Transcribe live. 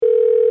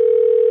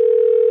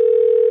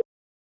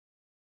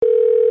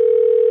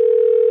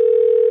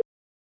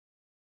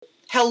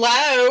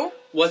Hello?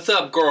 What's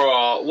up,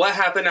 girl? What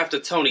happened after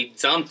Tony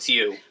dumped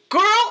you?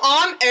 Girl,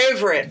 I'm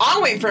over it. I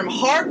went from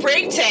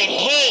heartbreak to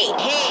hate.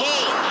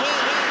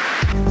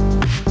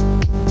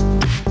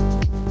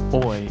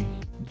 Oi,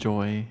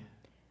 Joy.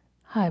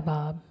 Hi,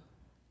 Bob.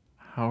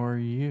 How are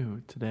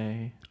you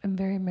today? I'm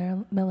very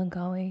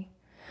melancholy.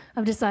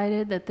 I've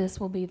decided that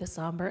this will be the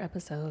somber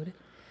episode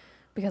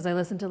because I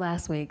listened to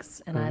last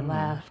week's and I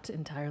laughed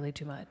entirely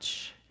too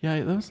much. Yeah,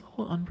 that was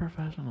a little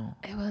unprofessional.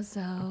 It was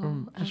so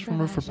From a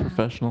unprofessional.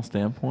 professional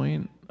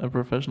standpoint, a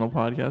professional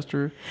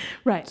podcaster,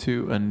 Right.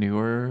 to a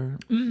newer,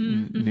 a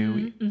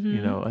new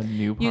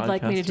podcaster. You'd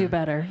like me to do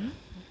better.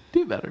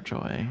 Do better,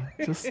 Joy.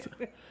 Just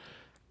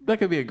that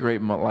could be a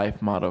great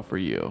life motto for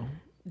you.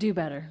 Do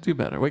better. Do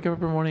better. Wake up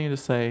every morning and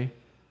just say,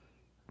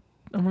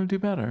 "I'm going to do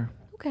better."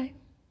 Okay.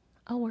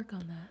 I'll work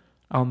on that.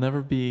 I'll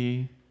never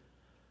be,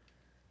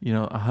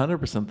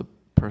 100% the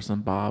person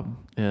Bob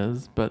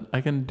is, but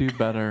I can do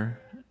better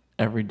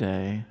every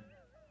day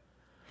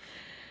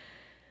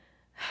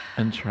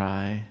and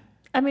try.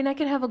 I mean, I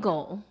could have a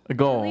goal. A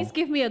goal. At least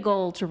give me a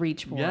goal to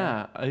reach for.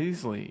 Yeah,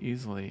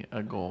 easily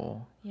a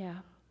goal. Yeah.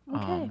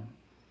 Okay.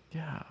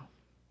 Yeah.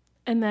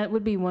 And that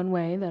would be one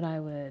way that I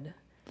would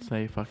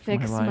Say fuck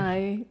fix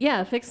my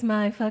life. fix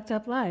my fucked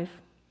up life.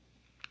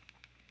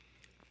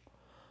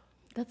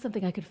 That's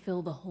something I could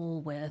fill the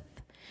hole with.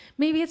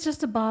 Maybe it's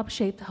just a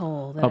bob-shaped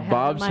hole. That A I have in my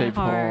bob-shaped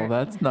hole. heart.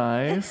 That's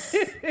nice.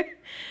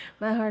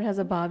 My heart has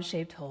a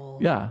bob-shaped hole.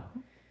 Yeah.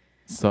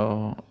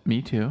 So,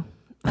 me too.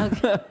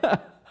 Okay.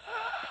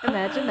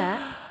 Imagine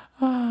that.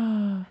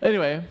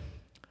 Anyway.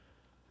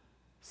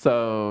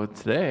 So,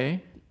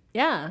 today,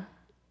 Yeah.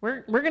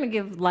 We're gonna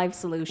give life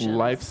solutions.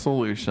 life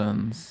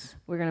solutions.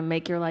 We're gonna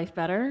make your life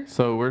better.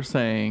 So, we're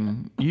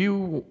saying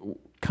you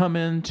come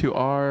into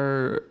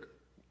our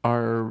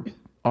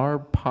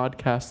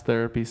podcast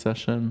therapy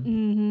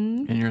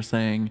session and you're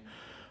saying,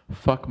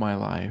 fuck my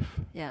life.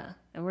 Yeah.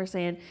 And we're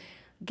saying,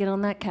 get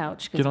on that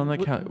couch. 'Cause Get on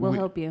that couch. We'll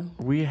help you.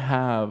 We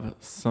have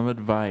some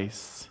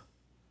advice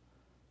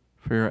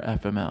for your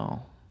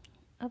FML.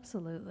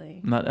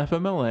 Absolutely. Not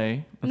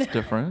FMLA. That's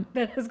different.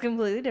 That is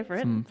completely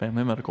different. Some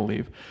family medical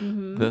leave.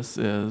 This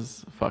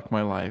is fuck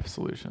my life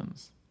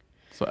solutions.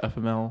 So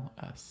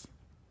FMLS.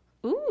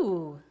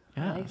 Ooh.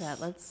 I like Yes.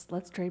 that.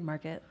 Let's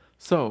trademark it.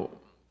 So,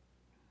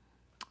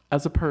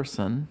 as a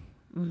person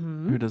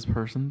who does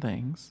person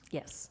things,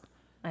 Yes.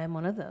 I am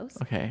one of those.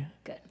 okay,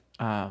 Good.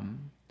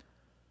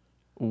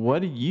 what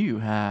do you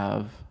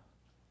have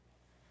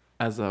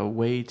as a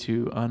way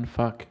to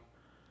unfuck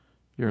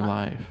your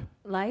life?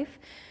 Life.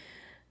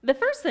 The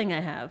first thing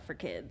I have for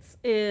kids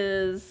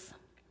is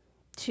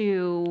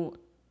to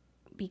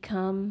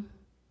become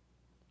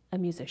a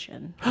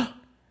musician.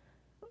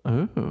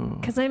 Ooh.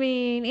 Because, I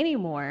mean,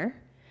 anymore,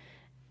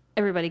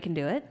 everybody can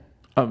do it.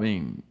 I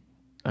mean,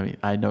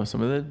 I know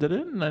some of them did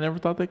it, and I never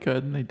thought they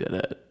could, and they did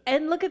it.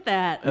 And look at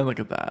that. And look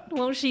at that.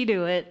 Won't she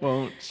do it?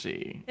 Won't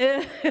she?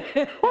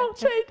 Won't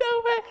she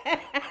do it?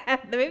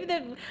 Maybe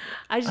that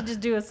I should just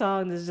do a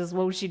song that's just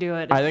 "Won't she do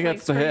it?" I think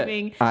It's that's the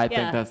screaming. hit. I Yeah.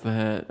 think that's the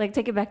hit. Like,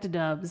 take it back to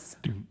Dubs.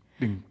 Ding,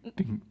 ding,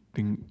 ding,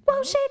 ding,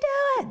 Won't she do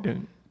it?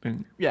 ding,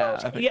 ding. Yeah,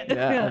 I think,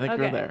 Yeah. I think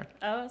Okay. we're there.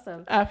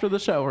 Awesome. After the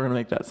show, we're gonna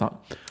make that song.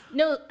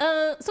 No,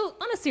 so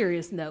on a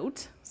serious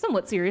note,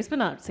 somewhat serious, but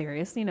not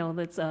serious.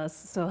 That's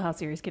so how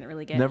serious can it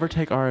really get? Never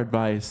take our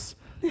advice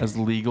as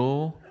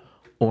legal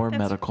or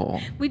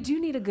medical. We do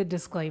need a good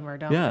disclaimer,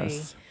 don't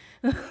Yes,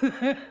 we?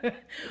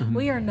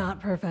 We are not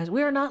professional.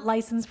 We are not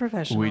licensed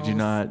professionals. we do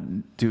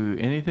not do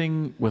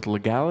anything with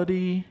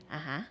legality,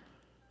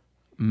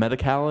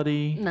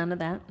 medicality, None of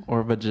that.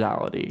 or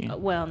vagality.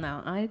 Well,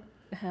 no, I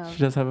She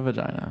does have a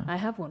vagina.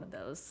 have one of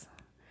those.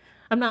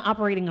 I'm not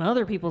operating on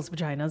other people's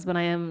vaginas, but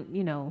I am,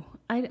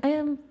 I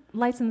am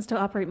licensed to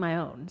operate my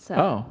own. So,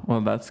 Oh,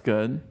 well, that's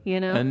good.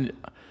 And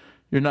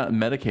you're not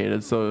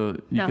medicated, so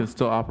you No. can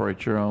still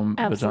operate your own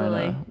Absolutely.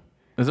 vagina.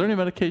 Is there any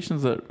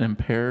medications that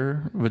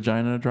impair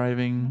vagina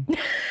driving?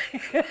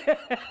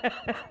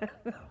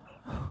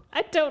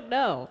 I don't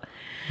know.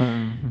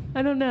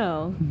 I don't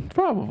know.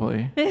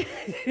 Probably. I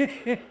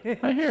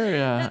hear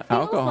feels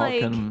alcohol like-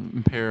 can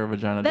impair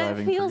vagina That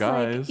driving for feels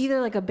guys. like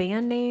either like a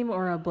band name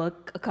or a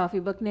coffee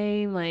book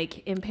name,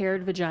 like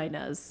Impaired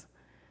Vaginas.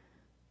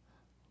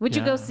 Would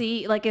you go Yeah.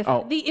 see, like, if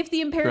Oh, if the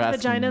Impaired you're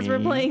asking Vaginas were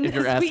me? playing If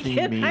this you're asking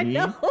weekend? I me?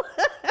 know.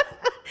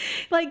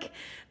 Like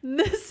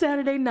this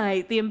Saturday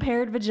night, the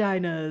Impaired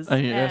Vaginas.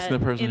 and you're asking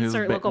the at person who's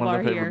insert one local of bar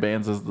their favorite here.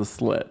 bands is the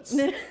Slits.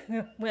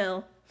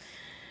 Well,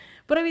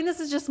 but I mean, this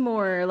is just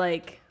more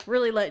like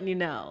really letting you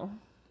know.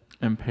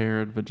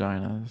 Impaired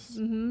vaginas.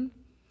 Mm-hmm.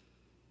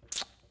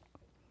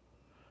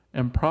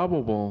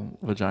 Improbable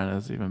vagina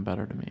is even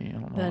better to me. I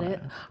don't know That why.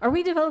 it. Are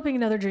we developing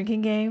another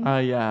drinking game?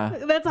 Yeah.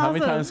 That's How many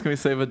awesome. times can we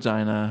say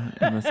vagina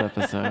in this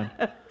episode?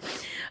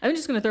 I'm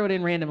just gonna throw it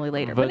in randomly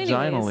later. But anyways,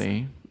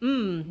 Vaginally.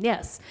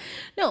 yes.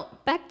 No,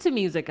 back to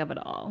music of it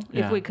all,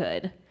 Yeah. if we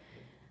could.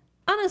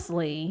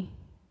 Honestly,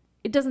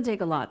 it doesn't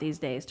take a lot these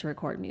days to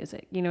record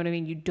music. You know what I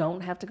mean? You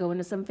don't have to go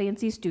into some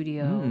fancy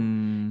studio.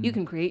 You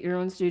can create your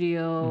own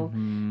studio.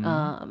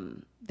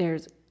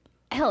 There's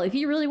hell, if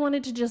you really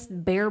wanted to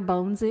just bare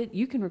bones it,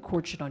 you can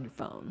record shit on your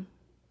phone.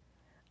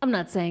 I'm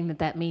not saying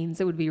that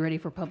means it would be ready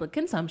for public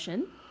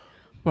consumption,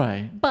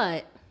 Right.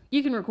 but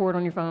you can record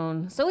on your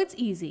phone. So it's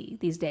easy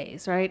these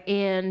days, right?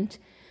 And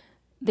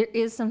there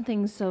is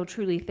something so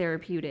truly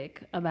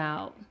therapeutic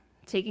about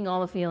taking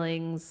all the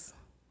feelings,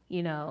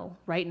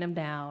 writing them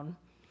down.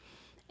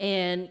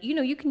 And,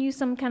 you can use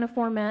some kind of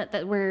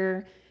format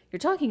where you're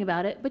talking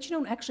about it, but you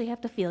don't actually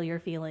have to feel your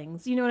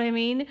feelings. You know what I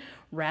mean?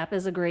 Rap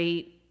is a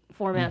great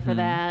format for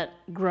that.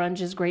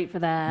 Grunge is great for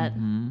that.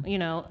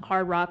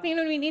 Hard rock, you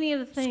know what I mean? Any of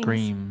the things.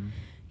 Scream.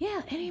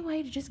 Yeah, any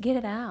way to just get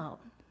it out.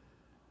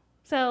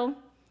 So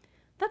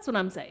that's what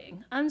I'm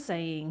saying. I'm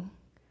saying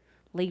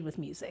lead with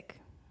music.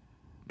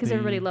 Because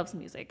everybody loves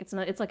music.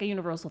 It's like a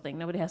universal thing.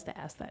 Nobody has to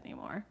ask that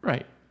anymore.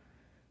 Right.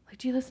 Like,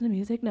 do you listen to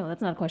music? No,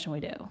 that's not a question we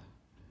do.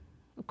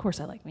 Of course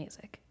I like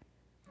music.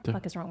 What the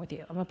fuck is wrong with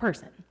you? I'm a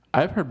person.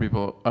 I've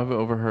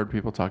overheard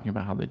people talking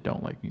about how they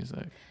don't like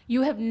music.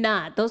 You have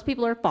not. Those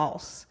people are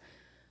false.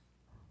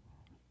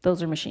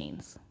 Those are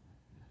machines.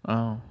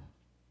 Oh.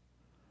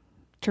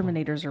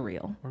 Terminators are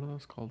real. What are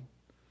those called?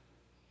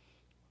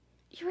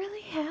 You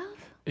really have?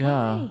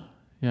 Yeah. Why?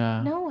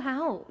 Yeah. No,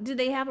 how? Do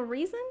they have a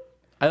reason?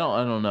 I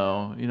don't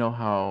know. You know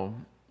how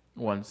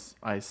once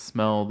I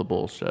smell the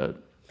bullshit,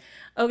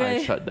 Okay.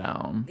 I shut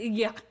down.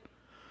 Yeah.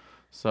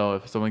 So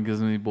if someone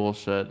gives me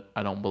bullshit,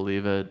 I don't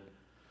believe it.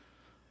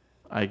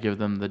 I give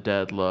them the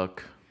dead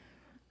look.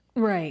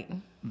 Right.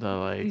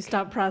 You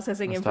stop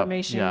processing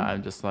information. Yeah,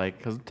 I'm just like,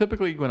 because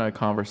typically when I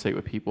conversate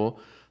with people,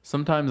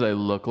 sometimes I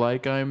look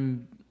like I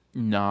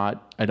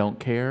don't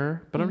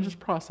care, but I'm just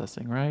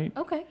processing, right?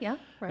 Okay, yeah,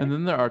 right. And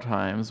then there are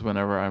times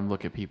whenever I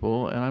look at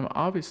people and I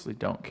obviously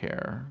don't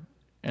care,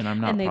 and I'm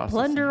not. And they processing.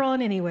 plunder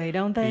on anyway,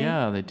 don't they?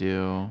 Yeah, they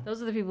do.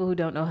 Those are the people who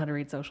don't know how to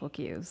read social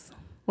cues.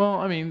 Well,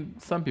 I mean,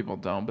 some people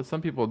don't, but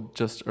some people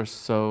just are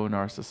so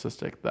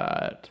narcissistic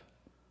that.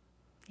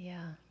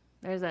 Yeah,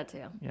 there's that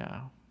too.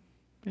 Yeah.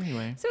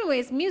 Anyway. So,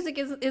 anyways, music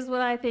is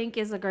what I think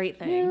is a great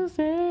thing.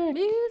 Music.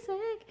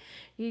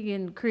 You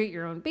can create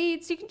your own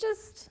beats. You can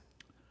just.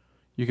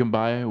 You can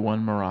buy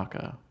one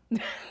maraca.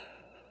 Not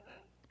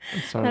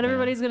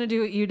everybody's going to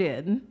do what you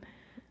did.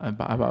 I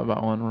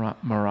bought one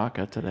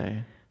maraca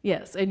today.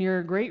 Yes, and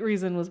your great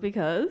reason was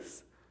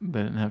because.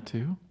 They didn't have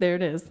to. There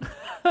it is.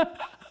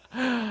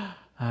 I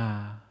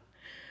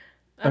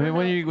mean,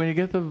 when you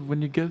get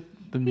the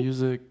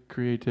music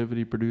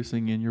creativity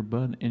producing in your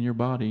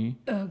body.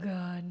 Oh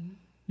God.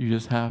 You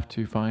just have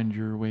to find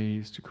your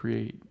ways to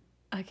create.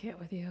 I can't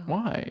with you.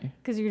 Why?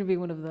 Because you're gonna be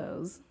one of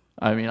those.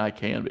 I mean, I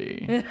can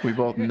be. We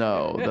both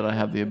know that I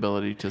have the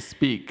ability to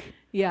speak.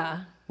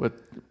 Yeah.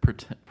 With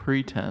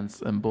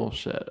pretense and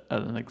bullshit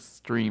at an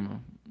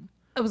extreme.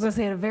 I was gonna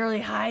say at a very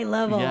high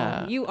level.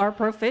 Yeah. You are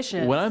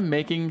proficient. When I'm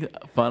making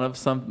fun of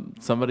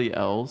somebody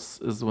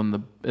else is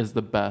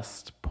the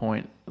best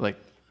point.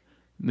 Like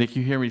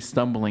you hear me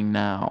stumbling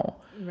now.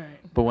 Right.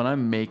 But when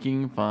I'm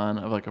making fun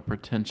of like a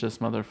pretentious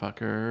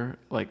motherfucker,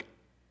 like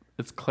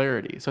it's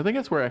clarity. So I think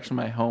that's where actually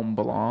my home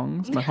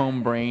belongs. My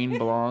home brain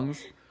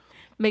belongs.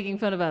 Making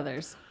fun of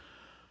others.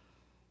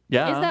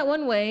 Yeah. Is that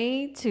one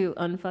way to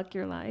unfuck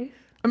your life?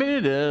 I mean,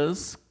 it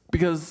is,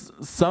 because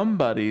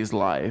somebody's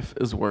life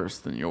is worse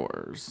than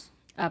yours.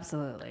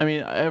 Absolutely. I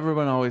mean,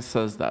 everyone always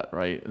says that,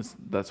 right?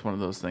 That's one of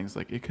those things.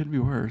 Like, it could be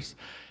worse.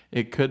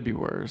 It could be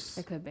worse.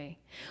 It could be.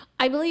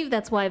 I believe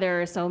that's why there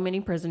are so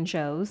many prison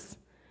shows.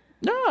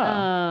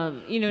 Yeah.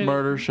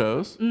 Murder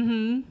shows.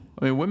 Mm-hmm.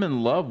 I mean,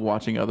 women love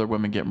watching other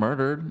women get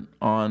murdered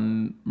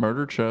on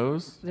murder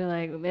shows. They're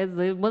like,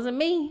 it wasn't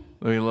me.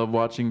 They love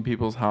watching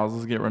people's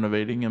houses get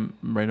renovated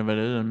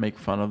and make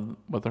fun of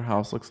what their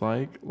house looks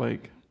like.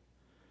 Like,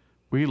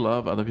 we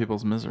love other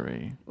people's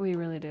misery. We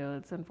really do.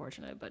 It's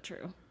unfortunate, but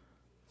true.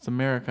 It's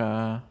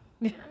America.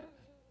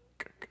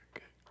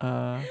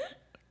 I'm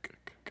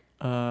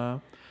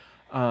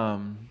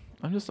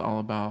just all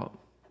about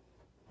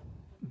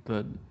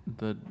the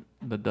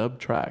dub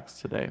tracks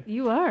today.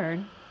 You are.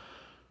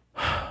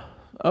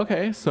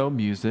 Okay, so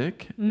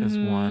music is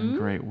one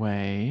great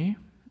way.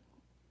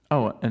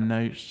 Oh, and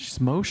now she's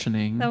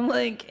motioning. I'm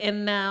like,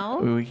 and now?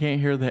 We can't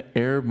hear the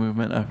air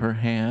movement of her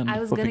hand I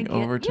was flipping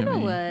gonna over to you know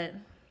me. what?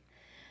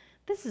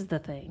 This is the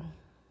thing.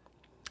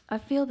 I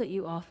feel that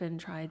you often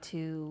try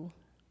to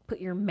put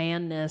your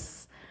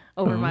manness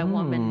over my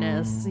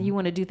womanness. You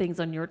want to do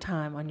things on your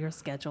time, on your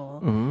schedule.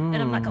 And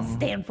I'm not going to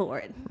stand for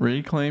it.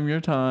 Reclaim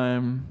your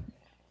time.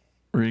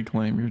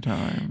 Reclaim your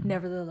time.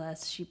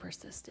 Nevertheless, she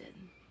persisted.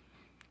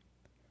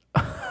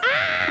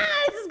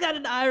 I just got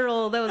an eye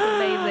roll. That was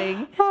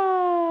amazing.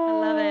 I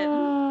love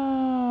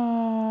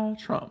it.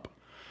 Trump.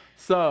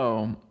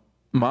 So,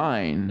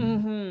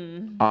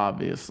 mine,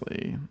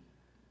 obviously,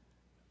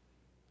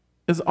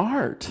 is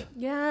art.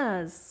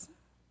 Yes.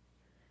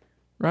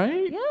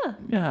 Right? Yeah.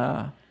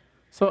 Yeah.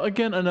 So,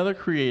 again, another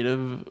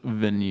creative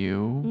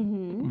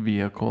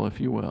vehicle,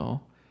 if you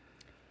will.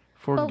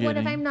 But what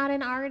if I'm not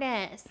an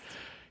artist?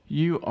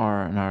 You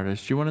are an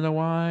artist. You want to know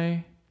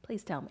why?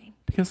 Please tell me.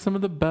 Because some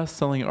of the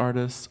best-selling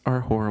artists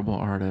are horrible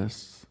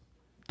artists.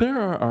 there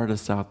are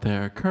artists out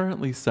there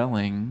currently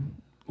selling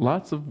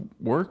lots of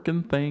work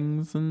and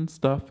things and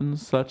stuff and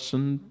such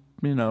and,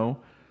 you know,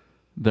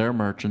 their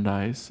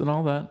merchandise and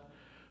all that,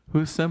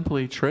 who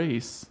simply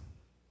trace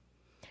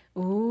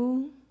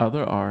Ooh.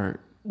 other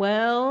art,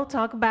 Well,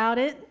 talk about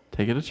it.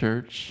 take it to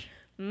church.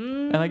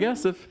 And I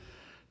guess if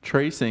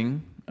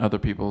tracing other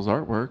people's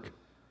artwork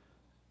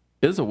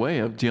is a way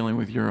of dealing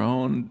with your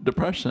own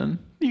depression,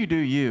 you do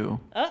you,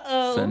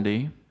 Uh-oh.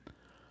 Cindy.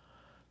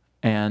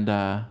 And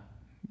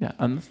yeah,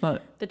 and it's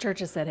not. The church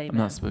has said I'm amen.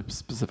 not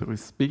specifically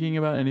speaking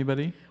about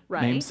anybody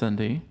Right. named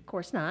Cindy. Of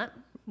course not.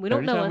 We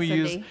don't know us,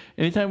 Cindy.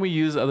 Anytime we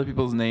use other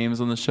people's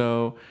names on the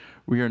show,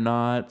 we are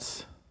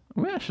not.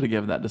 We should have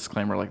given that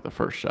disclaimer like the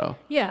first show.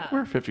 Yeah.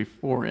 We're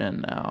 54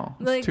 in now.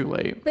 It's Like, too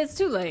late. It's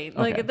too late.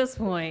 Like, Okay. at this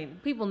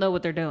point, people know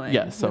what they're doing.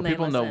 Yes, so when they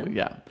people know. listen.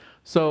 Yeah.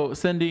 So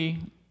Cindy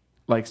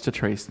likes to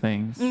trace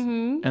things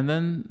and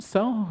then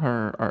sell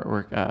her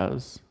artwork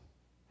as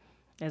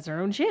It's their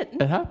own shit.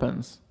 it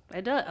happens.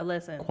 It does.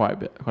 Listen. Quite a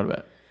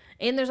bit.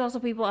 And there's also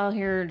people out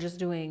here just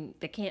doing,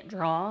 they can't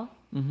draw,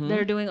 that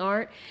are doing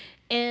art.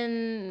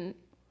 And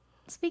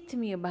speak to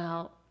me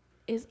about,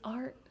 is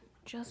art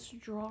just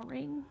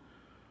drawing?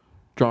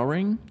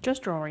 Drawing?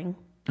 Just drawing.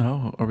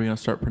 Oh, are we gonna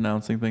start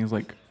pronouncing things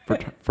like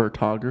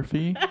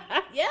photography?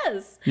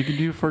 Yes. You can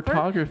do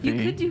photography.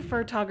 You could do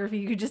photography.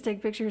 You could just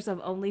take pictures of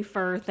only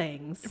fur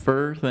things.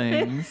 Fur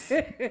things.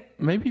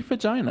 Maybe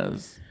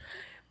vaginas.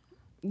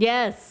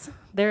 Yes.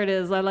 There it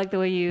is. I like the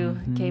way you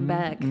came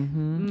back.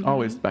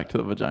 Always back to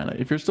the vagina.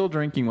 If you're still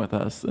drinking with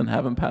us and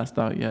haven't passed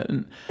out yet,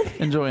 and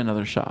enjoy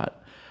another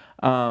shot.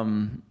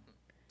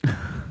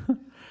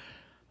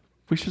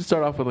 We should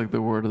start off with like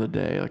the word of the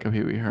day, like a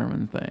Pee Wee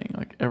Herman thing.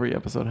 Like every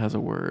episode has a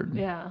word.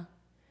 Yeah.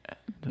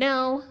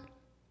 Now,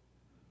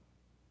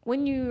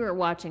 when you are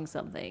watching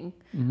something,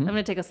 I'm going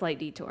to take a slight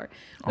detour.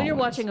 When you're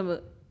Always. watching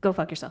go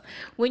fuck yourself.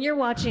 When you're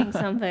watching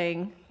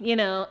something, you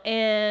know,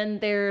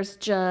 and there's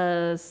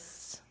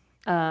just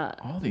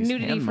All these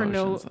nudity hand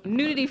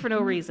for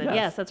no reason. Yes.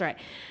 Yes, that's right.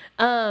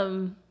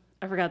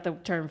 I forgot the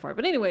term for it,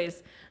 but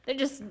anyways, they're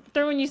just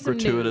throwing you some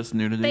Gratuitous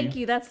nudity. Thank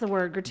you. That's the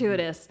word,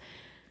 gratuitous.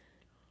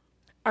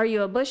 Are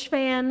you a Bush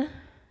fan?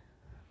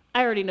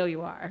 I already know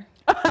you are.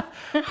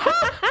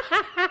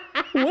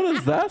 What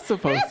is that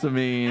supposed to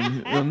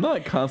mean? I'm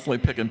not constantly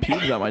picking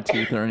pubes out my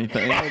teeth or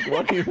anything. Like,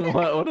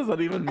 what does that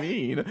even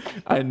mean?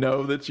 I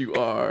know that you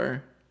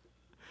are.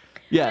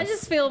 Yes. I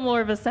just feel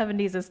more of a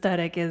 70s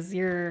aesthetic is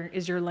your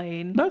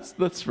lane.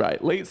 That's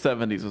right. Late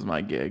 70s was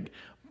my gig.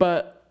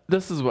 But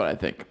this is what I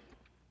think.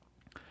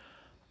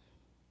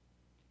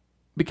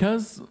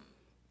 Because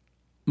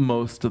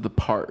most of the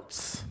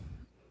parts,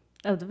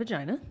 Oh, the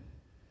vagina.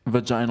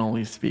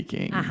 vaginally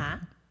speaking,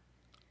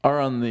 are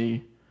on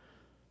the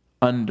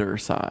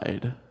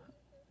underside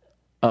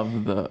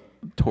of the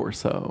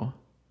torso.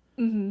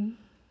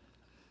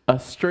 A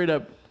straight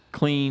up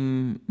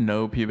clean,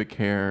 no pubic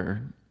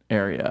hair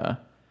area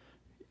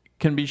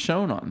can be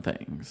shown on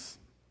things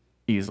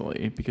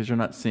easily because you're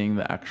not seeing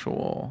the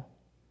actual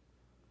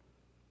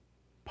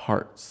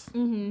parts.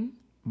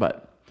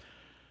 But,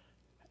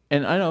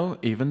 and I know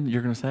even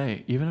you're going to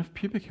say, even if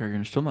pubic hair,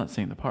 you're still not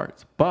seeing the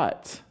parts,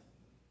 but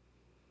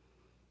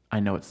I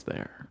know it's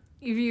there.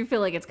 You feel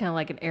like it's kind of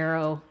like an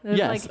arrow. It's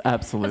Yes,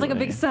 absolutely. It's like a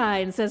big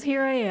sign that says,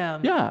 "Here I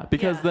am." Yeah,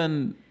 because Yeah.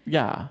 then,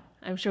 yeah,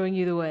 I'm showing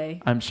you the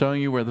way. I'm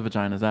showing you where the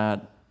vagina's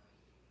at.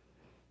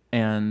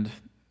 And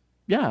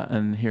yeah,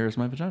 and here's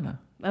my vagina.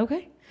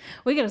 Okay.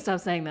 We got to stop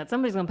saying that.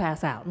 Somebody's going to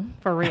pass out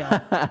for real.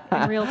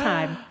 In real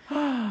time.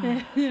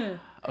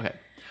 Okay.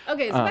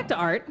 Okay, so back to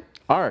art.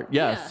 Art,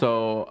 yeah. Yeah.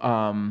 So,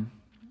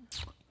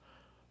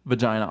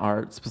 vagina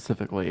art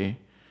specifically.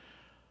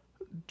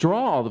 Draw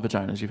all the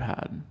vaginas you've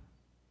had.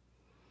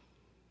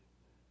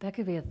 That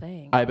could be a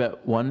thing. I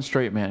bet one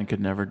straight man could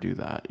never do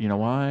that. You know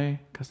why?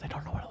 Because they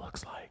don't know what it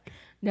looks like.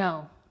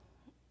 No.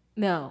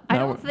 Now I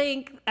don't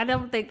think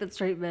that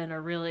straight men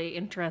are really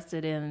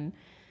interested in,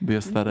 The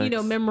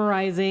aesthetics.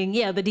 memorizing,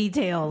 the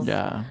details.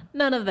 Yeah.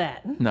 None of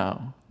that.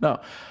 No.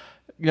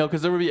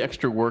 Because there would be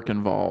extra work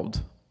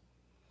involved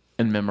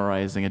in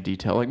memorizing a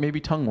detail, like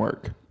maybe tongue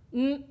work.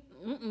 I'm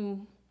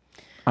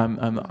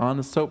on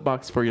a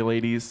soapbox for you,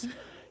 ladies.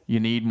 You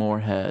need more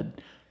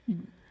head.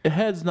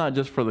 Head's not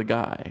just for the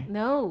guy.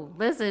 No.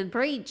 Listen,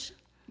 preach.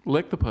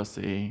 Lick the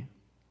pussy,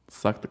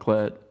 suck the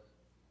clit,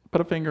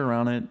 put a finger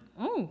around it,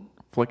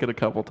 flick it a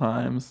couple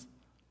times.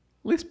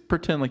 At least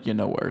pretend like you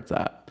know where it's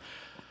at.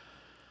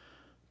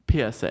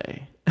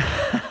 PSA.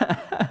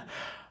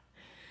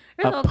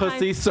 A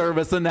pussy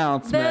service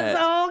announcement. There's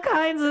all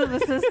kinds of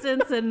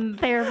assistance and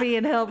therapy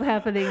and help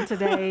happening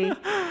today.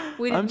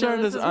 We didn't know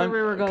this is where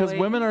we were going. Because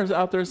women are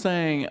out there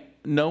saying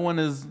no one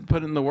is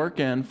putting the work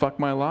in. Fuck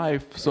my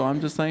life. So I'm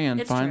just saying,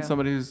 It's find true.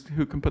 somebody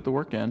who can put the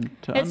work in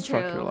to It's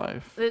unfuck true. your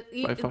life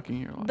by fucking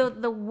your life.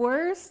 The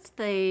worst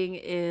thing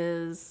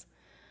is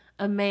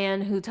a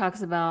man who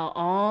talks about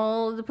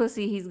all the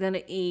pussy he's going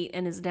to eat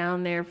and is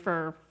down there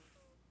for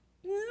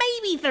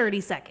maybe 30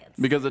 seconds.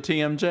 Because of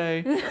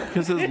TMJ,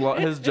 because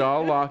his jaw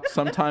locked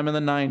sometime in the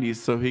 90s,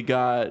 so he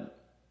got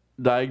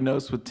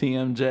diagnosed with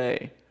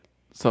TMJ.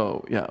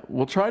 So yeah,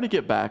 we'll try to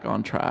get back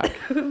on track.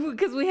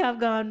 Because we have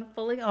gone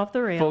fully off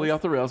the rails. Fully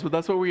off the rails, but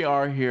that's what we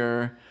are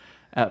here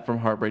at From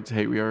Heartbreak to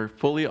Hate. We are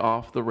fully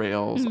off the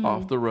rails,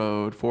 off the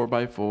road,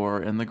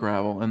 4x4, in the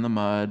gravel, in the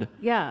mud.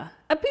 Yeah.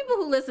 And people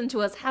who listen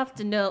to us have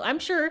to know. I'm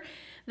sure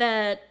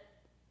that,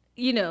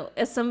 you know,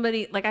 as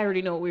somebody, like I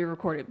already know what we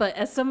recorded, but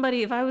as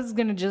somebody, if I was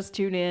going to just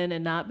tune in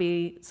and not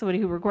be somebody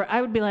who record,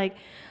 I would be like,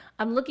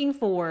 I'm looking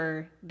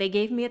for, they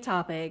gave me a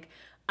topic.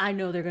 I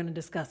know they're going to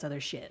discuss other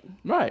shit.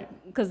 Right.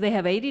 Because they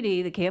have ADD,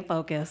 they can't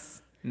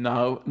focus.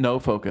 No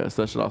focus.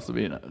 That should also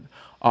be an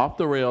off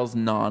the rails,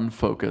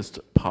 non-focused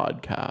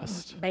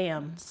podcast.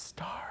 Bam.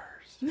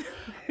 Stars.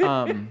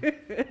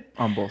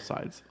 On both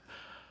sides.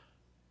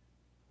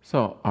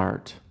 So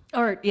art.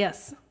 Art,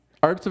 yes.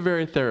 Art's a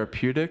very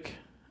therapeutic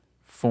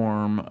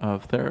form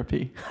of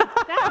therapy.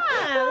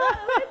 I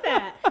like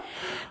that.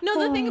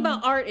 No, the thing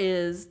about art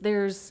is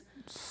there's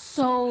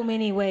so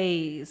many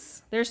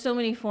ways. There's so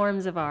many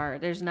forms of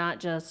art. There's not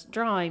just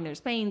drawing. There's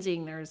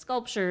painting. There's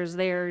sculptures.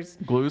 There's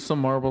Glue some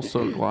marble to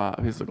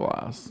a piece of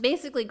glass.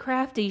 basically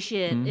crafty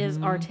shit is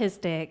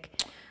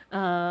artistic.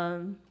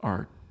 Artisanal.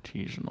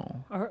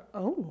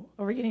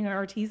 Are we getting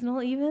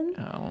artisanal even?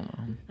 I don't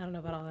know. I don't know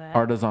about all that.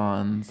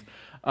 Artisans.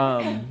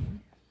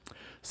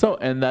 So,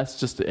 and that's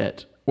just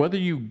it. Whether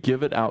you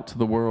give it out to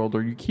the world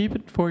or you keep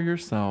it for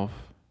yourself,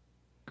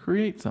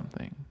 create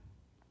something.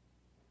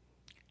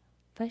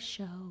 For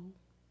show.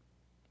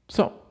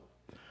 So,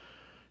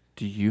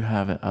 do you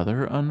have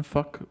other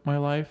unfuck my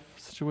life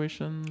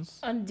situations?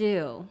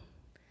 Undo.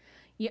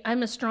 Yeah,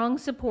 I'm a strong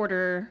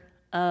supporter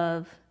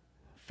of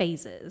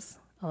phases.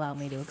 Allow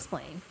me to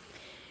explain.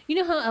 You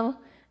know how,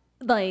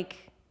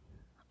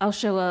 I'll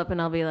show up and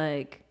I'll be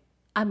like,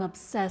 I'm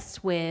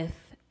obsessed with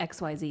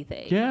XYZ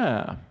thing.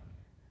 Yeah.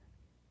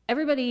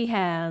 Everybody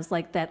has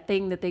like that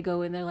thing that they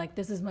go in, they're like,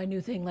 this is my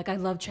new thing. Like, I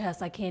love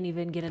chess. I can't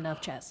even get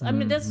enough chess. I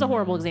mean, that's a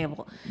horrible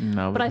example.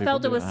 No, but I people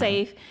felt it do was that.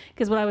 safe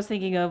because what I was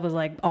thinking of was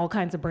like all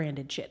kinds of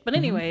branded shit. But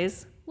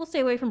anyways, we'll stay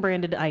away from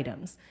branded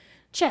items.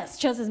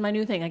 Chess is my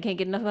new thing. I can't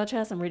get enough about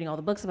chess. I'm reading all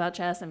the books about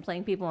chess. I'm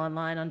playing people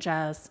online on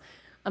chess.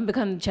 I'm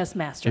becoming chess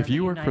master. If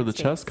you work for the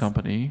chess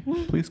company,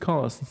 please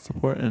call us and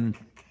support and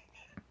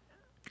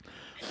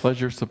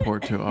pledge your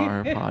support to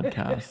our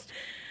podcast.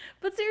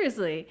 But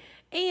seriously,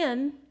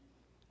 and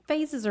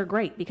phases are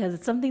great because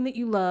it's something that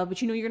you love,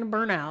 but you know you're going to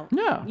burn out.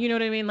 Yeah. You know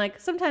what I mean? Like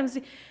sometimes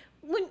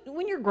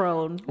when you're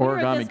grown, when you're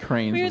at Origami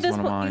cranes when you're was at this one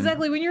of point- mine.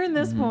 Exactly. When you're in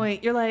this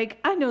point, you're like,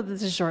 I know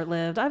this is short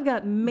lived. I've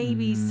got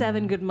maybe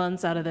 7 good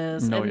months out of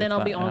this, No, and then if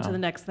I'll be that, on yeah. to the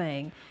next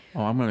thing.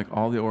 Oh, I'm going to make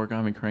all the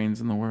origami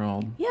cranes in the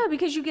world. Yeah,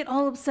 because you get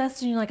all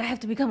obsessed and you're like, I have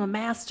to become a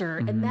master,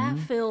 and that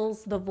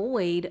fills the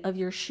void of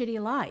your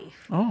shitty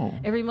life. Oh.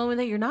 Every moment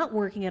that you're not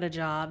working at a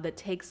job that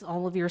takes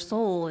all of your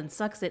soul and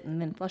sucks it and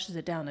then flushes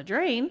it down the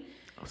drain.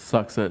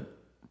 Sucks it,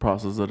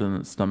 processes it in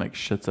its stomach,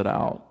 shits it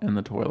out in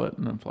the toilet,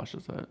 and then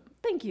flushes it.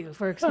 Thank you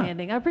for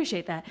expanding. I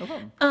appreciate that.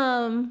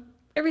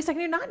 Every second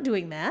you're not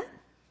doing that,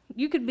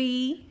 you could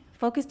be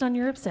focused on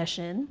your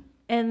obsession,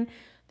 and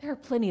there are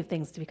plenty of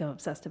things to become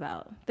obsessed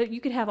about. That you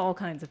could have all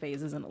kinds of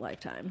phases in a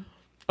lifetime.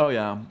 Oh,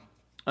 yeah.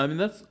 I mean,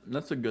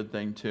 that's a good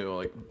thing, too.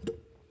 Like,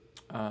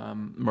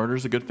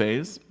 murder's a good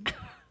phase.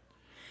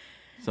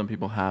 Some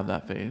people have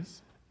that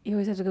phase. You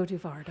always have to go too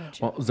far, don't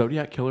you? Well,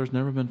 Zodiac Killer's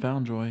never been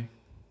found, Joy.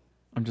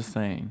 I'm just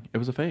saying. It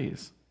was a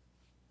phase.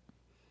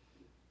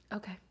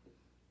 Okay.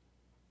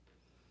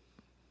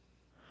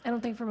 I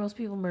don't think for most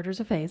people murder's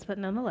a phase, but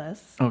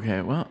nonetheless.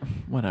 Okay, well,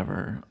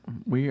 whatever.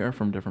 We are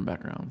from different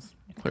backgrounds.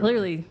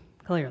 Clearly.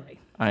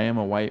 I am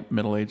a white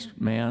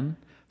middle-aged man,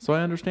 so I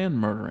understand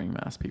murdering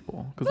mass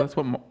people because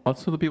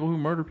that's who the people who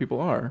murder people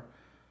are,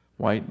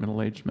 white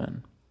middle-aged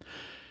men.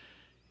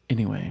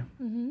 Anyway,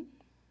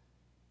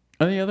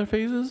 any other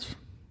phases?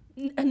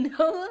 No,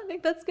 I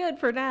think that's good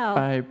for now.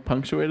 I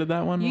punctuated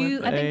that one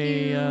with I think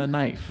a you-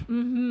 knife.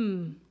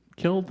 Mm-hmm.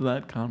 Killed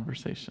that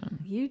conversation.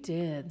 You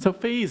did. So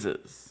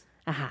phases.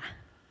 Aha.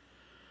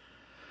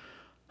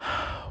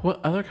 What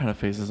other kind of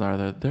phases are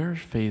there? There are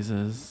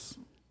phases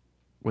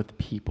with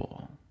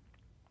people.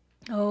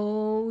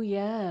 Oh,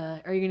 yeah.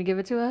 Are you going to give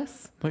it to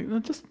us? Like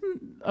just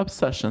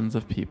obsessions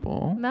of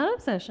people. Not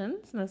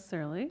obsessions,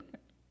 necessarily.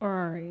 Or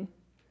are we?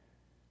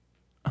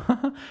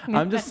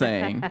 I'm just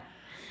saying,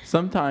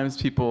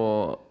 sometimes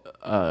people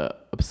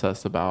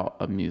obsess about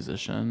a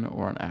musician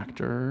or an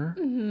actor,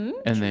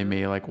 and they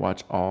may like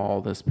watch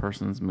all this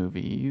person's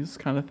movies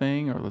kind of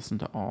thing, or listen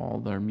to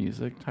all their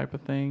music type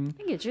of thing.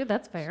 I get you.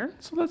 That's fair.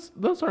 So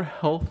those are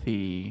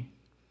healthy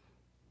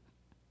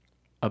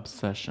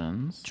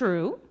obsessions.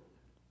 True.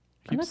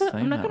 I'm Keep not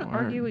saying going that to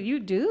argue word. what you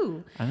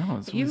do. I know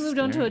it's You really moved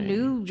on to a scary.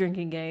 new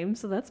drinking game,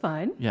 so that's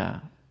fine.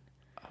 Yeah,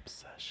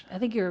 obsession. I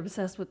think you're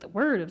obsessed with the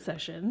word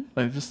obsession.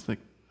 Like just like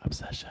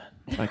obsession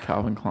by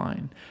Calvin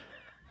Klein.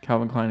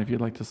 Calvin Klein, if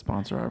you'd like to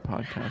sponsor our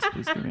podcast,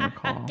 please give me a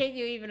call. Can't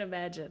you even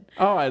imagine?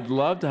 Oh, I'd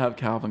love to have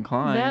Calvin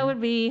Klein. That would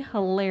be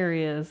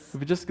hilarious. If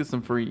we just get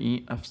some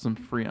free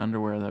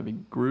underwear, that'd be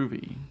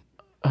groovy.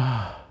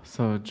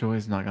 So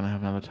Joy's not gonna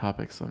have another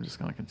topic, so I'm just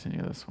gonna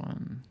continue this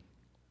one.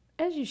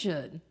 As you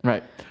should.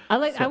 Right. I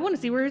want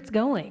to see where it's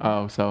going.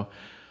 Oh, so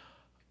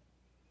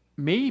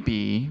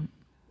maybe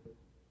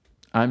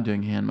I'm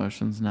doing hand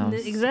motions now.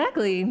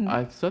 Exactly.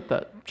 I've set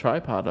that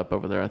tripod up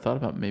over there. I thought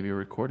about maybe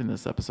recording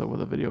this episode with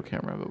a video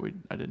camera, but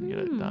I didn't get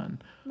it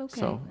done.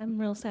 Okay. So, I'm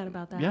real sad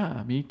about that.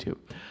 yeah, me too.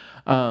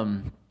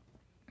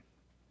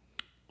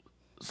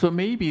 So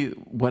maybe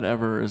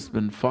whatever has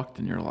been fucked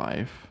in your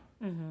life,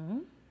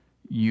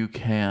 you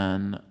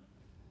can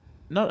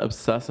not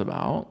obsess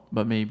about,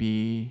 but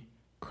maybe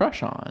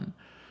crush on.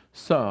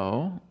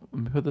 So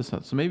let me put this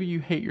up. So maybe you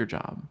hate your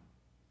job.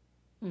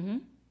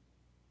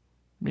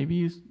 Maybe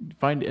you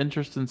find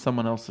interest in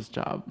someone else's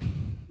job.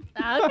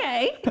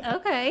 Okay.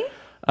 Okay.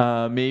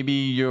 Maybe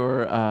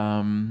your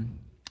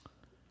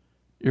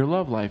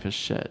love life is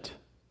shit.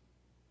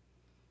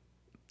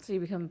 So you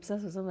become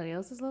obsessed with somebody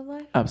else's love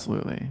life?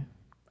 Absolutely.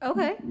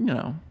 Okay. You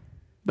know,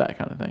 that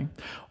kind of thing.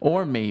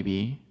 Or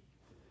maybe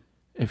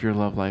if your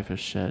love life is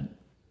shit,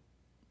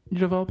 you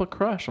develop a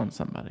crush on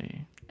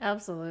somebody.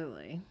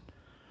 Absolutely.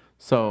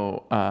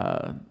 So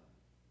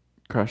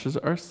crushes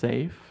are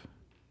safe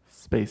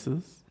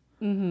spaces.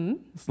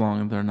 As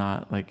long as they're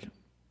not like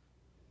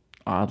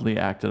oddly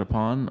acted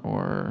upon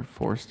or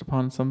forced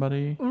upon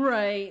somebody.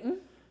 Right.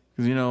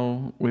 Because, you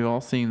know, we've all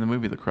seen the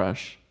movie The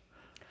Crush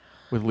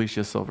with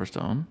Alicia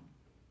Silverstone.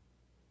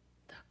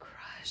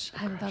 I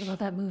haven't thought about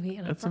that movie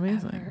in It's forever.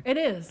 amazing. It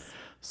is.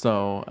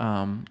 So,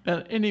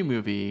 any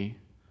movie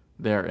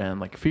they're in,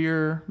 like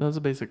Fear, that was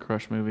a basic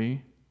crush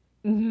movie.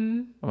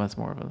 Well, that's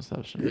more of an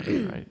obsession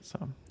movie, right?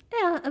 So,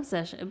 Yeah,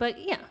 obsession. But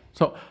yeah,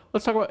 so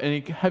let's talk about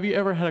have you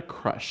ever had a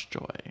crush,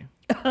 Joy?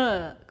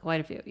 quite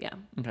a few. Yeah.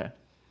 Okay.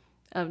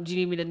 Do you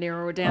need me to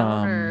narrow it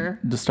down or?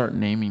 To start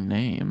naming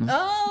names.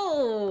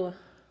 Oh.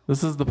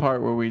 This is the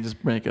part where we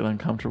just make it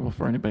uncomfortable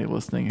for anybody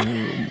listening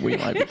who we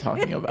might be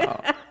talking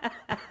about.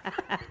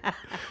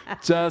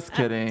 Just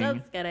kidding.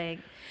 Just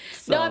kidding.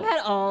 So- No, I've had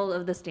all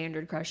of the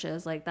standard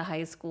crushes, like the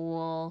high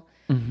school.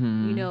 You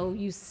know,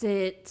 you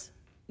sit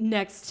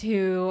next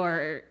to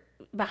or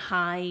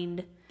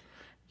behind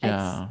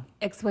Yeah.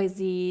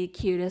 XYZ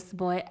cutest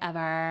boy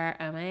ever.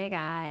 Oh my god!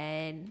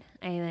 I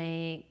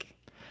think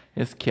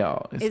It's cute.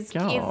 it's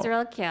cute. it's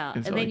real cute. It's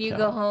And then really you cute.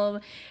 go home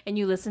and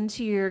you listen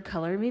to your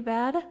 "Color Me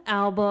Bad"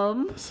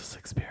 album, This is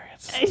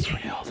experience. This is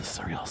real. This is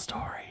a real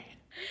story.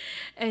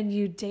 and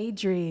you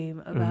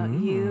daydream about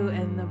you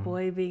and the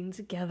boy being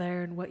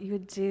together and what you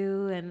would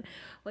do and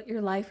what your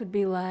life would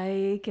be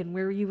like and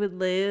where you would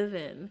live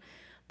and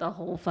the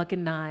whole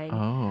fucking nine.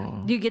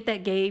 Oh. Do you get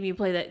that game? You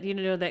play that, you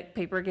know, that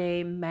paper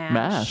game, MASH?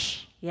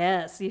 MASH.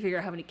 Yes. You figure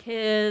out how many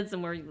kids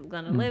and where you're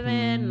going to live in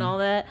and all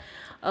that.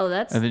 Oh,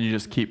 that's... And then you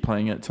just keep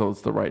playing it till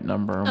it's the right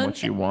number and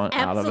what you want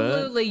out of it.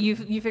 Absolutely. You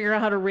figure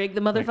out how to rig the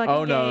motherfucking Like,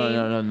 oh, game.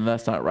 no,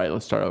 that's not right.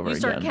 Let's start over You again.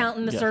 start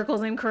counting the Yes.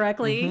 circles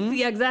incorrectly.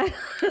 Yeah, exactly.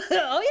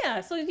 Oh, yeah.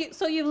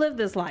 So you've lived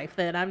this life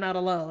then. I'm not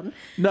alone.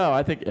 No,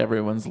 I think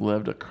everyone's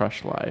lived a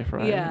crush life,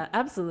 right? Yeah,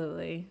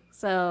 absolutely.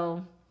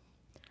 So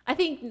I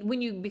think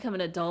when you become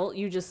an adult,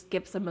 you just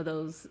skip some of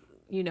those,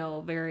 you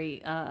know,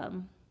 very,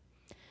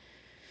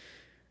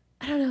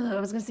 I don't know. I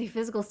was going to say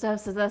physical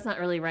stuff, so that's not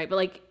really right. But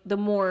like the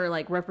more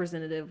like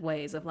representative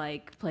ways of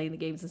like playing the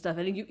games and stuff.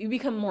 And you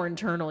become more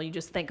internal. You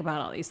just think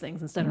about all these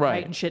things instead of Right.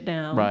 writing shit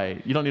down.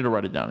 Right. You don't need to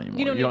write it down anymore.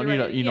 You don't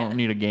don't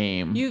need a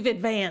game. You've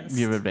advanced.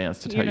 You've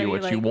advanced to tell you know,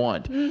 what you're you like,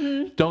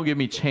 want. Don't give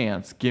me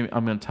chance.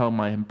 I'm going to tell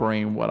my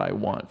brain what I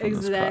want from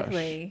this crush.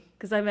 Exactly.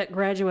 Because I'm at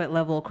graduate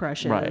level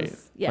crushes. Right.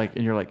 Yeah. Like,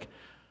 and you're like,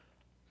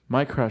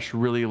 my crush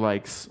really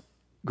likes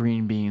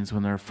green beans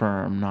when they're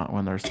firm, not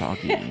when they're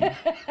soggy.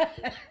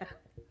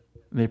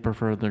 They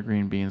prefer their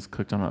green beans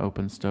cooked on an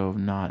open stove,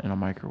 not in a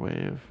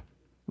microwave.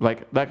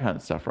 Like that kind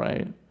of stuff,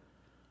 right?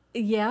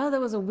 Yeah, that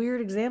was a weird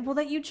example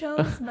that you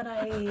chose, but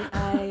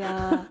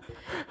I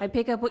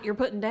pick up what you're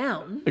putting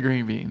down. The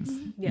green beans.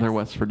 Yes. They're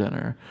what's for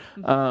dinner.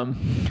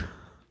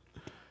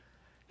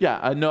 Yeah,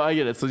 I know. I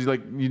get it. So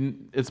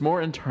it's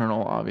more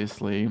internal,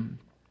 obviously.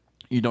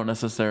 You don't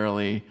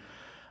necessarily,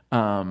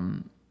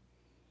 circle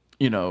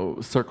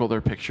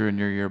their picture in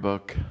your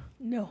yearbook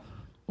No.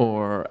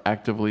 or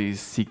actively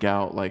seek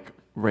out like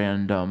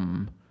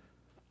random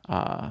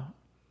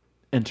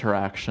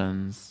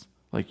interactions.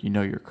 Like,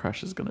 your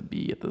crush is going to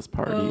be at this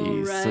party,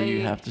 Oh, so you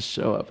right. have to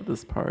show up at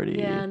this party.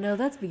 Yeah, no,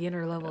 that's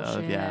beginner level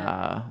shit.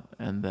 Yeah,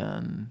 and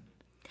then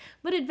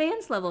But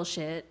advanced level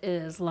shit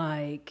is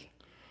like,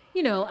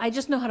 I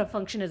just know how to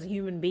function as a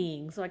human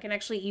being, so I can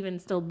actually even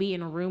still be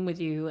in a room with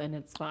you and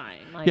it's fine.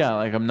 Like, yeah,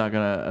 like I'm not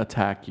gonna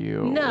attack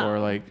you No. or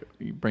like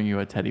bring you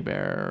a teddy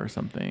bear or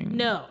something.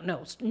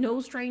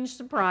 No strange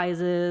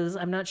surprises.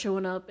 I'm not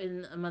showing up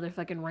in a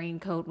motherfucking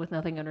raincoat with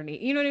nothing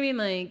underneath. You know what I mean?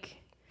 Like,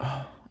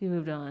 you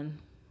moved on.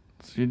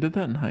 So you did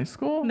that in high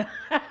school? No,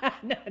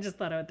 I just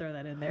thought I would throw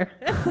that in there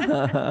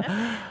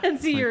and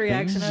see your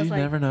reaction. Things I was you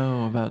like, never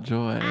know about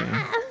Joy.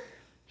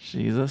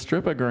 She's a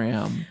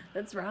stripogram.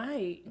 that's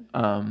right.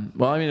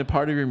 Well, I mean, a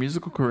part of your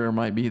musical career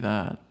might be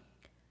that.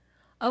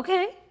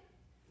 Okay.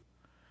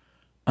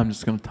 I'm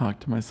just gonna talk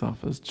to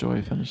myself as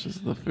Joy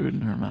finishes the food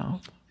in her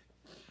mouth.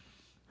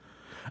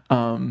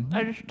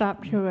 I just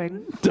stopped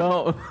chewing.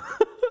 Don't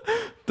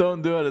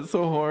don't do it. It's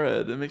so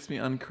horrid. It makes me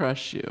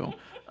uncrush you.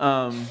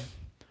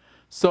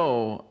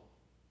 So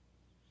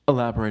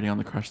elaborating on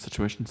the crush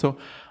situation. So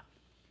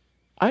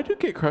I do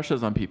get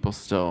crushes on people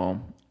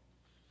still.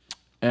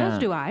 As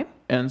do I.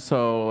 And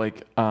so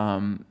like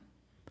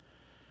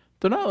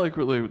they're not like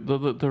really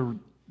they're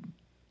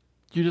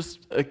you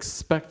just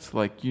expect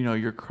like, you know,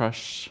 your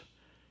crush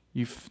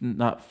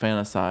not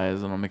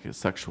fantasize, and I'll make it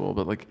sexual,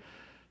 but like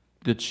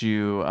that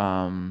you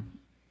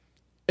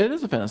it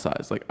is a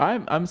fantasize. Like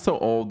I'm so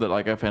old that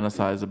like I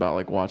fantasize about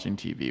like watching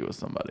TV with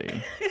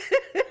somebody.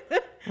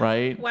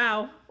 Right?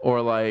 Wow.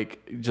 Or like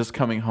just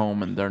coming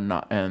home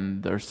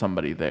and there's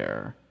somebody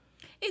there.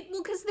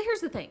 Well, because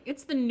here's the thing.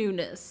 It's the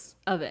newness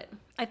of it.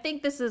 I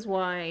think this is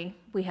why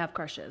we have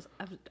crushes.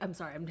 I'm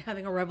sorry. I'm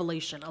having a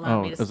revelation.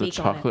 Allow me to it's speak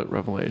a on it. chocolate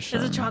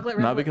revelation. It's a chocolate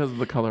Not revelation. because of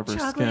the color of her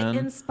Chocolate skin.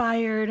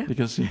 inspired.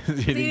 Because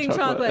she's eating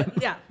chocolate.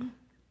 Yeah.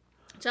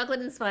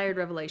 Chocolate inspired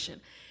revelation.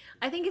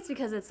 I think it's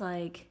because it's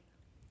like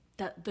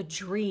the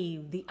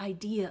dream, the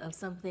idea of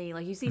something.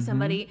 Like you see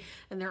somebody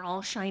and they're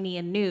all shiny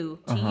and new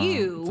to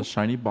you. It's a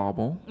shiny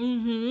bauble.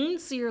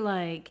 So you're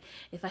like,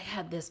 if I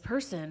had this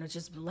person, it's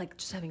just like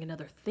just having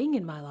another thing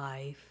in my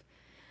life,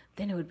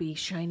 then it would be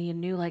shiny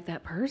and new like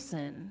that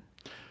person.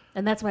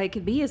 And that's why it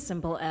could be as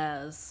simple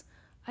as,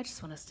 I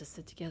just want us to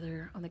sit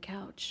together on the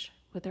couch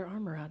with their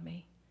arm around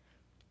me.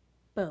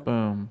 Boom.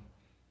 Boom.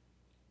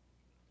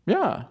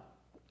 Yeah.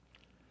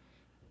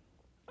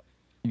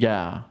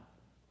 Yeah.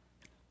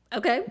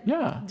 Okay.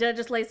 Yeah. Did I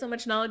just lay so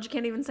much knowledge you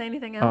can't even say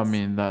anything else? I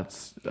mean,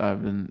 eyes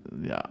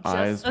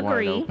agree.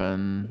 wide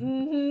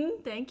open,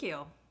 Thank you.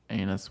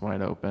 anus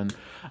wide open.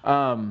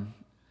 I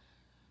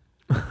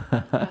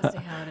see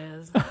how it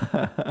is.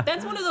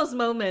 That's one of those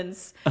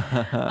moments.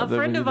 A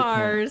friend of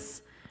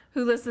ours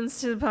who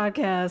listens to the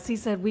podcast, he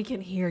said, we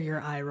can hear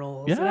your eye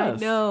rolls. And I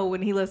Yes. know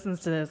when he listens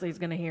to this, he's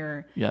going to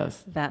hear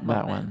Yes. that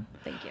moment. one.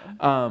 Thank you.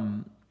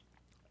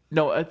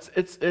 No, it's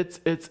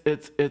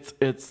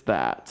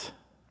that,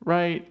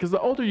 right? Because the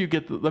older you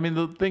get,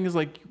 the thing is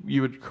like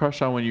you would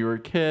crush on when you were a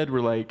kid.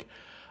 Were like,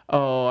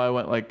 oh, I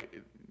went like,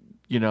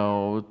 you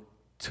know,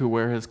 to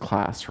wear his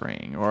class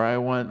ring, or I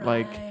went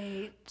like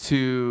Right.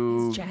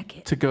 to His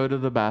jacket. to go to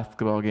the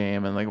basketball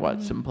game and like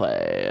watch him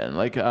play, and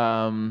like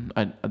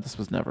this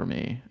was never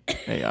me.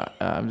 Hey,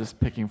 I'm just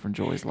picking from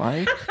Joy's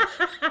life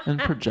and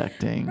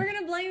projecting. We're going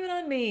to blame it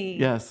on me.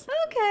 Yes,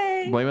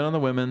 Okay. blame it on the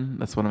women.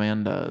 That's what a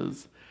man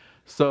does.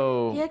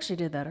 So He actually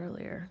did that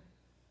earlier.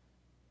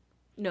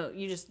 No,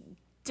 you just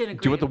didn't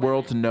agree. do you want the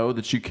world to know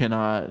that you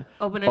cannot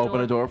Open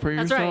a door for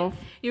That's yourself?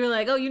 right. You were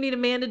like, oh, you need a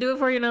man to do it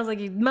for you? And I was like,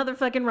 you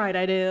motherfucking right,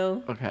 I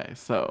do. Okay,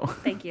 so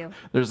Thank you.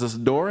 there's this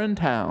door in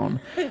town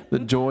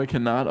that Joy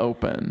cannot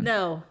open.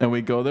 No. And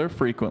we go there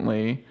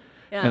frequently.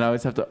 Yeah. And I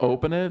always have to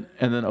open it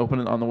and then open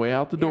it on the way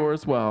out the door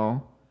as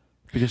well,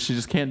 because she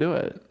just can't do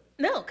it.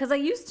 No, because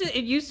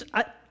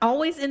I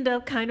always end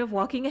up kind of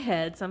walking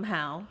ahead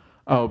somehow.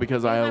 Oh,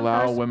 because I I'm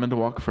allow first. women to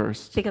walk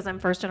first. Because I'm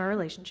first in our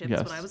relationship, is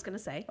what Yes. I was going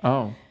to say.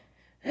 Oh,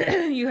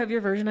 You have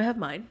your version, I have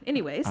mine.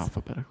 Anyways,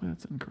 alphabetically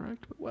that's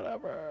incorrect, but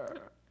whatever.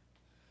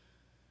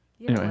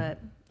 you know Anyway, what?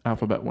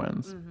 alphabet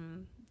wins.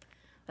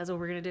 That's what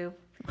we're going to do.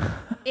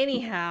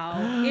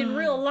 Anyhow, in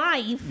real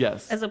life,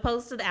 Yes. as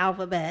opposed to the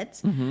alphabet,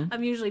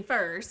 I'm usually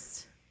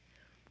first.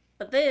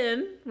 But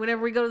then,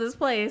 whenever we go to this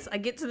place, I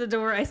get to the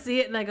door, I see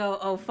it, and I go,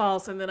 oh,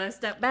 false. And then I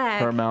step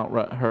back. Mount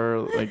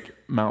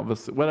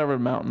whatever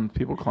mountain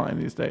people climb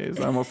these days.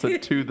 I almost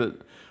said two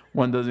that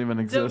one doesn't even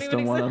exist even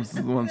and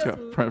one's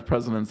got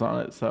presidents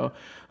on it. So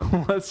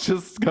let's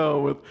just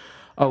go with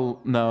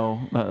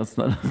no, that's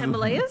not.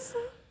 Himalayas?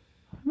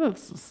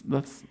 That's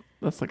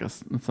like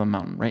it's a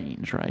mountain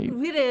range, right?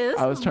 It is.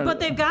 I was trying but to-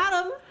 they've got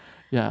them.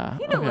 Yeah.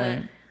 You know okay.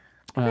 what?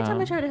 Every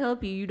time I try to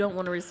help you, you don't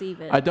want to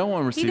receive it. I don't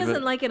want to receive He doesn't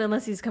it. like it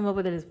unless he's come up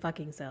with it his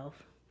fucking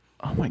self.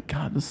 Oh my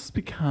god, this has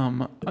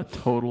become a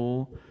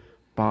total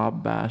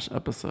Bob Bash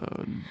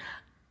episode.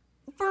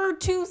 For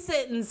 2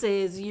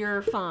 sentences,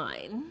 you're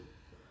fine.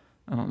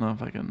 I don't know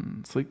if I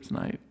can sleep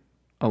tonight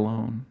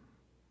alone.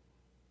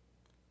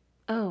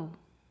 Oh.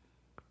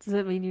 Does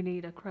that mean you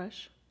need a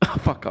crush?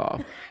 Fuck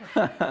off.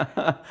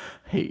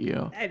 Hate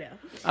you. I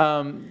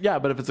know. Yeah,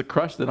 but if it's a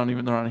crush, they're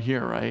not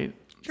here, right?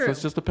 True. So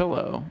it's just a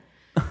pillow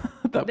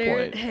at that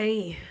point.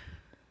 Hey,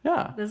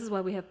 Yeah. this is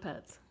why we have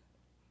pets.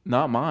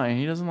 Not mine.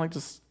 He doesn't like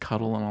just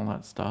cuddle and all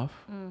that stuff.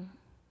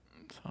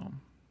 So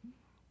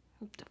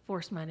To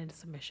force mine into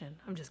submission.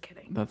 I'm just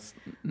kidding. that's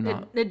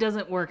not. It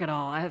doesn't work at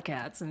all. I have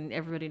cats, and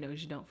everybody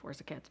knows you don't force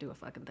a cat to do a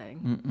fucking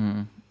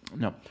thing.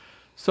 No.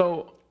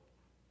 So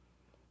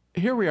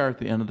here we are at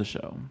the end of the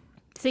show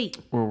See,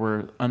 where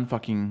we're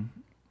unfucking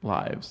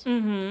lives.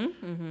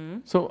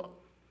 So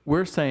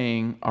we're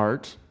saying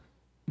art,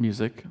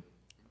 music,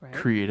 right?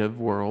 creative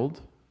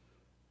world,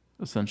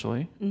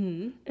 essentially,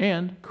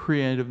 and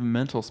creative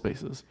mental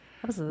spaces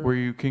Absolutely. where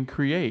you can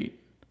create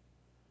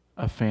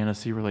a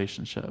fantasy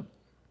relationship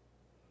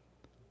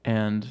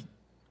and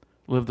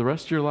live the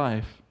rest of your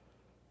life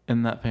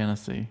in that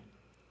fantasy.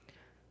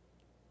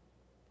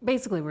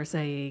 Basically, we're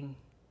saying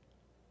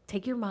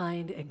take your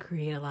mind and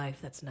create a life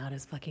that's not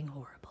as fucking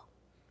horrible.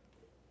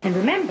 And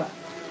remember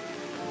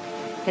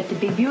that to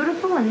be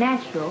beautiful and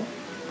natural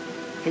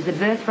is the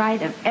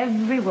birthright of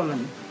every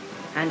woman.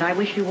 And I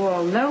wish you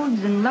all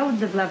loads and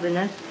loads of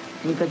loveliness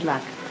and good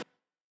luck.